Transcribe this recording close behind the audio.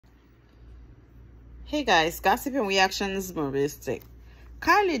Hey guys, gossip and reactions, Maristic.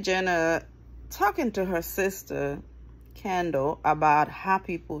 Kylie Jenner talking to her sister Kendall about how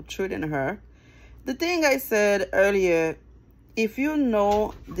people treating her. The thing I said earlier, if you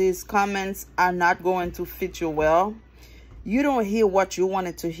know these comments are not going to fit you well, you don't hear what you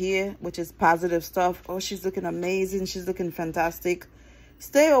wanted to hear, which is positive stuff. Oh, she's looking amazing, she's looking fantastic.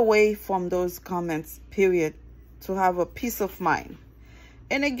 Stay away from those comments, period, to have a peace of mind.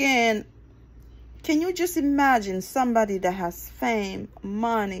 And again, can you just imagine somebody that has fame,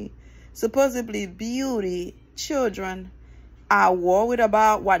 money, supposedly beauty, children, are worried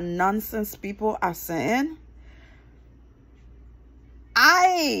about what nonsense people are saying?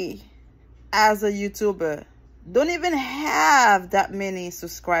 I, as a YouTuber, don't even have that many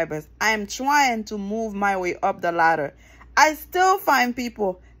subscribers. I'm trying to move my way up the ladder. I still find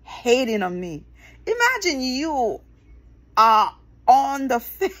people hating on me. Imagine you are on the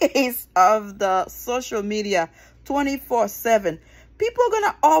face of the social media 24/7. People are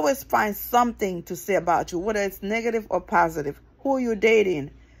gonna always find something to say about you, whether it's negative or positive. Who you're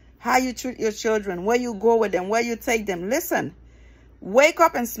dating, how you treat your children, where you go with them, where you take them. Listen, wake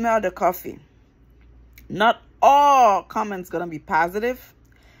up and smell the coffee. Not all comments gonna be positive.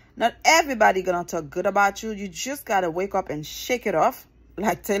 Not everybody gonna talk good about you. You just gotta wake up and shake it off,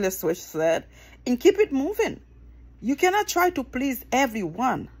 like Taylor Swift said, and keep it moving. You cannot try to please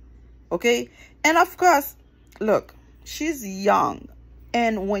everyone, okay? And of course, look, she's young.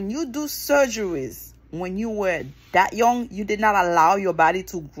 And when you do surgeries, when you were that young, you did not allow your body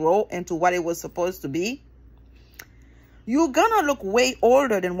to grow into what it was supposed to be. You're gonna look way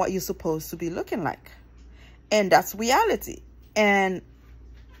older than what you're supposed to be looking like. And that's reality. And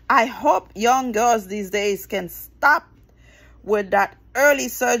I hope young girls these days can stop with that early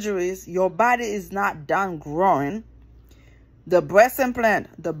surgeries. Your body is not done growing. The breast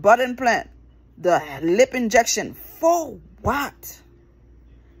implant, the butt implant, the lip injection, for what?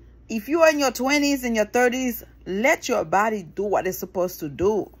 If you are in your 20s and your 30s, let your body do what it's supposed to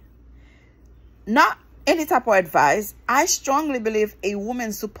do. Not any type of advice. I strongly believe a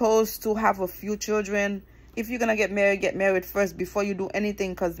woman's supposed to have a few children. If you're going to get married first before you do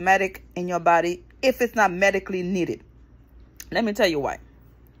anything cosmetic in your body, if it's not medically needed. Let me tell you why.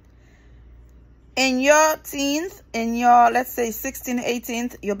 In your teens, in your, let's say 16,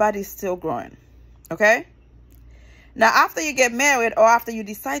 18th, your body is still growing, okay? Now, after you get married or after you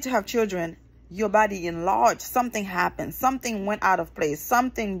decide to have children, your body enlarged. Something happened. Something went out of place.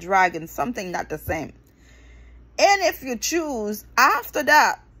 Something dragging. Something not the same. And if you choose after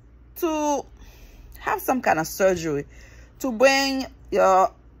that to have some kind of surgery to bring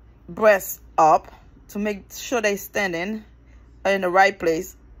your breasts up, to make sure they're standing in the right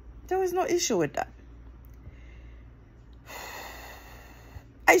place, there is no issue with that.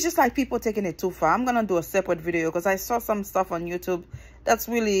 It's just like people taking it too far. I'm gonna do a separate video because I saw some stuff on YouTube that's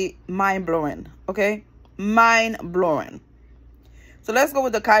really mind-blowing, okay? Mind-blowing. So let's go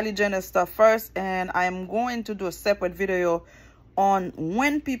with the Kylie Jenner stuff first, and I'm going to do a separate video on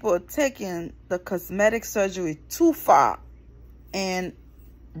when people are taking the cosmetic surgery too far and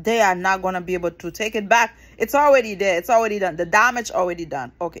they are not going to be able to take it back. It's already there. It's already done. The damage already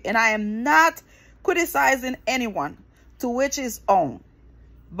done. Okay. And I am not criticizing anyone, to which his own.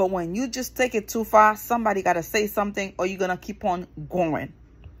 But when you just take it too far, somebody got to say something or you're going to keep on going.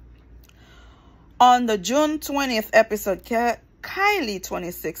 On the June 20th episode, Kylie,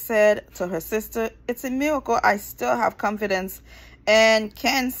 26, said to her sister, "It's a miracle I still have confidence and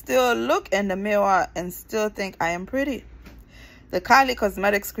can still look in the mirror and still think I am pretty." The Kylie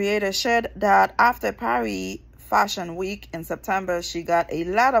Cosmetics creator shared that after Paris Fashion Week in September, she got a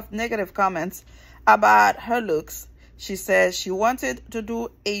lot of negative comments about her looks. She said she wanted to do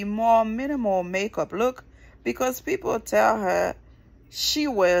a more minimal makeup look because people tell her she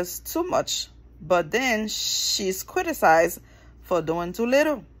wears too much, but then she's criticized for doing too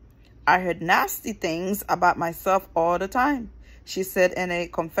little. "I heard nasty things about myself all the time," she said in a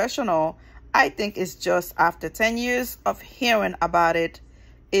confessional. "I think it's just after 10 years of hearing about it,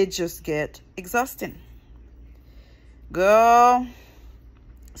 it just gets exhausting." Girl,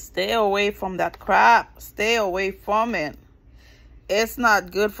 stay away from that crap. Stay away from it. It's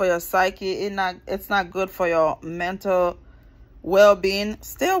not good for your psyche. It's not good for your mental well-being.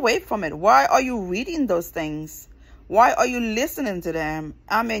 Stay away from it. Why are you reading those things? Why are you listening to them?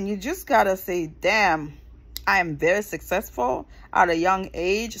 I mean, you just gotta say, damn, I am very successful at a young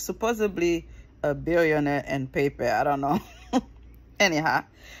age, supposedly a billionaire in paper. I don't know. Anyhow,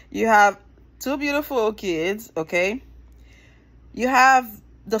 you have 2 beautiful kids, okay? You have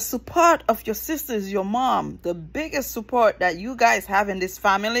the support of your sisters, your mom. The biggest support that you guys have in this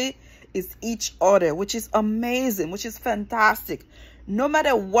family is each other, which is amazing, which is fantastic. No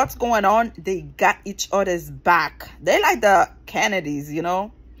matter what's going on, they got each other's back. They like the Kennedys, you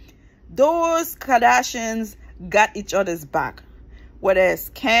know. Those Kardashians got each other's back. Whether it's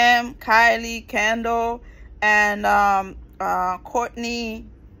Kim, Kylie, Kendall, and Courtney,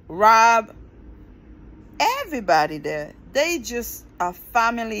 Rob, everybody there. They just a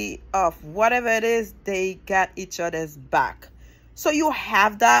family of whatever it is. They got each other's back. So you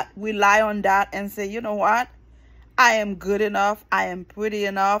have that, rely on that, and say, you know what? I am good enough. I am pretty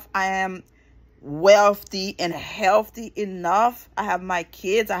enough. I am wealthy and healthy enough. I have my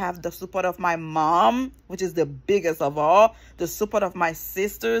kids. I have the support of my mom, which is the biggest of all. The support of my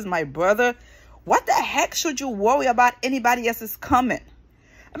sisters, my brother. What the heck should you worry about anybody else's comment?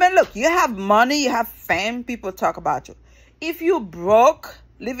 I mean, look, you have money, you have fame, people talk about you. If you broke,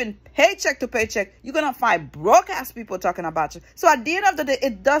 living paycheck to paycheck, you're going to find broke-ass people talking about you. So at the end of the day,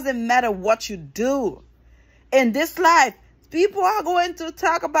 it doesn't matter what you do. In this life, people are going to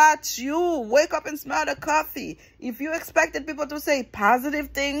talk about you. Wake up and smell the coffee. If you expected people to say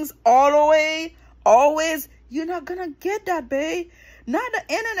positive things all the way, always, you're not going to get that, babe. Now the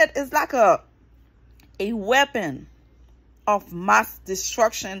internet is like a weapon of mass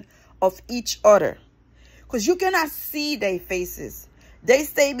destruction of each other. Because you cannot see their faces. They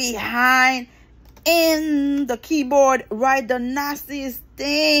stay behind in the keyboard, write the nastiest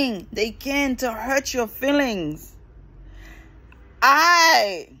thing they can to hurt your feelings.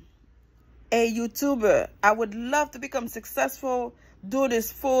 A YouTuber, I would love to become successful, do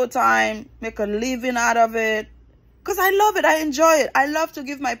this full time, make a living out of it. Because I love it. I enjoy it. I love to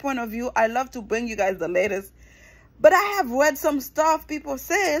give my point of view. I love to bring you guys the latest. But I have read some stuff people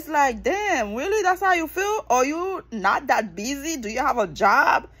say. It's like, damn, really? That's how you feel? Are you not that busy? Do you have a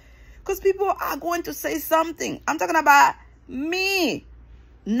job? Because people are going to say something. I'm talking about me.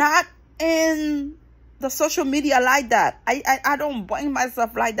 Not in the social media like that. I don't bring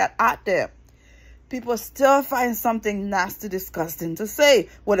myself like that out there. People still find something nasty, disgusting to say.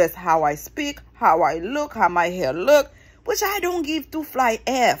 Whether it's how I speak, how I look, how my hair look. Which I don't give two fly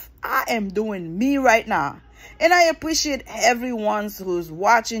F. I am doing me right now. And I appreciate everyone who's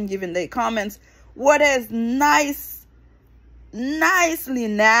watching, giving their comments. What is nicely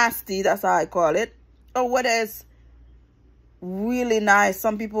nasty, that's how I call it. Or what is really nice.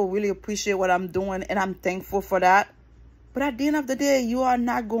 Some people really appreciate what I'm doing, and I'm thankful for that. But at the end of the day, you are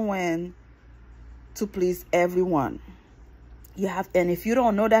not going to please everyone. And if you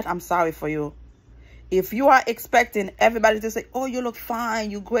don't know that, I'm sorry for you. If you are expecting everybody to say, oh, you look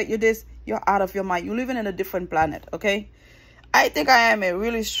fine, you're great, you're this, you're out of your mind. You're living in a different planet, okay? I think I am a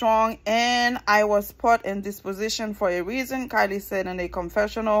really strong, and I was put in this position for a reason. Kylie said in a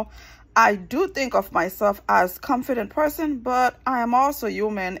confessional, I do think of myself as a confident person, but I am also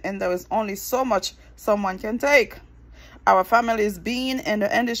human, and there is only so much someone can take. Our family has been in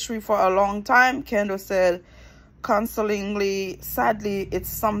the industry for a long time, Kendall said consolingly. Sadly, it's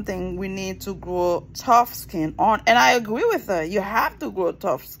something we need to grow tough skin on. And I agree with her. You have to grow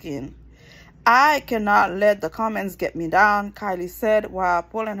tough skin. I cannot let the comments get me down, Kylie said while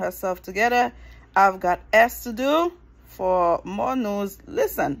pulling herself together. I've got S to do. For more news,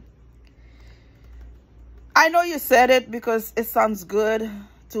 listen. I know you said it because it sounds good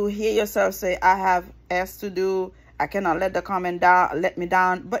to hear yourself say, I have S to do. I cannot let the comment let me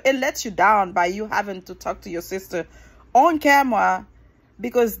down. But it lets you down by you having to talk to your sister on camera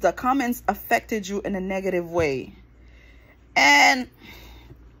because the comments affected you in a negative way. And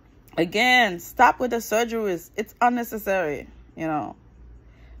again, stop with the surgeries. It's unnecessary, you know.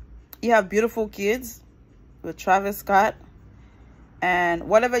 You have beautiful kids with Travis Scott. And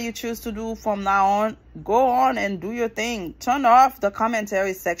whatever you choose to do from now on, go on and do your thing. Turn off the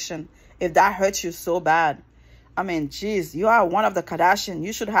commentary section if that hurts you so bad. I mean, geez, you are one of the Kardashians.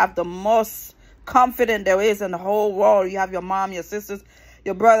 You should have the most confidence there is in the whole world. You have your mom, your sisters,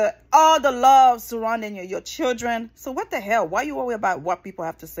 your brother, all the love surrounding you, your children. So what the hell? Why you worry about what people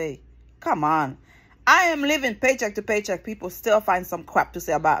have to say? Come on. I am living paycheck to paycheck. People still find some crap to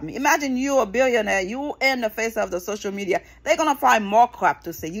say about me. Imagine you a billionaire. You in the face of the social media. They're going to find more crap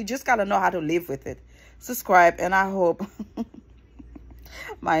to say. You just got to know how to live with it. Subscribe, and I hope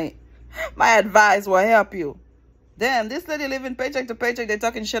my advice will help you. Damn, this lady living paycheck to paycheck. They're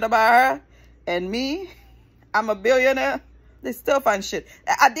talking shit about her. And me, I'm a billionaire. They still find shit.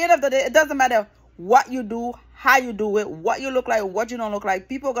 At the end of the day, it doesn't matter what you do, how you do it, what you look like, what you don't look like.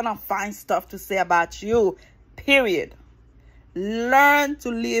 People are going to find stuff to say about you, period. Learn to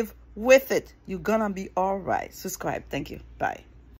live with it. You're going to be all right. Subscribe. Thank you. Bye.